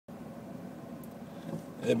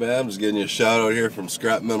Hey man, I'm just getting you a shout out here from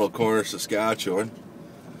Scrap Metal Corner, Saskatchewan.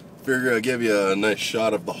 Figure I'd give you a nice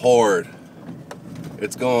shot of the horde.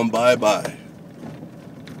 It's going bye-bye.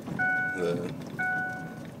 The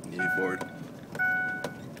E-Ford.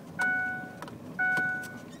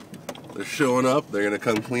 They're showing up, they're gonna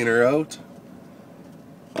come clean her out.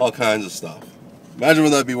 All kinds of stuff. Imagine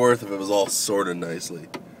what that'd be worth if it was all sorted nicely.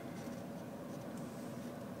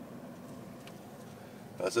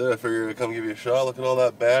 That's it, I figured I'd come give you a shot. Look at all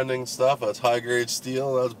that banding stuff. That's high grade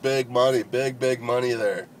steel. That's big money. Big money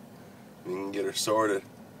there. You can get her sorted.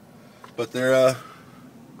 But they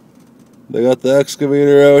got the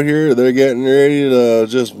excavator out here. They're getting ready to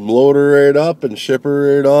just load her right up and ship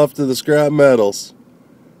her right off to the scrap metals.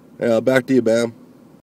 Yeah, back to you, Bam.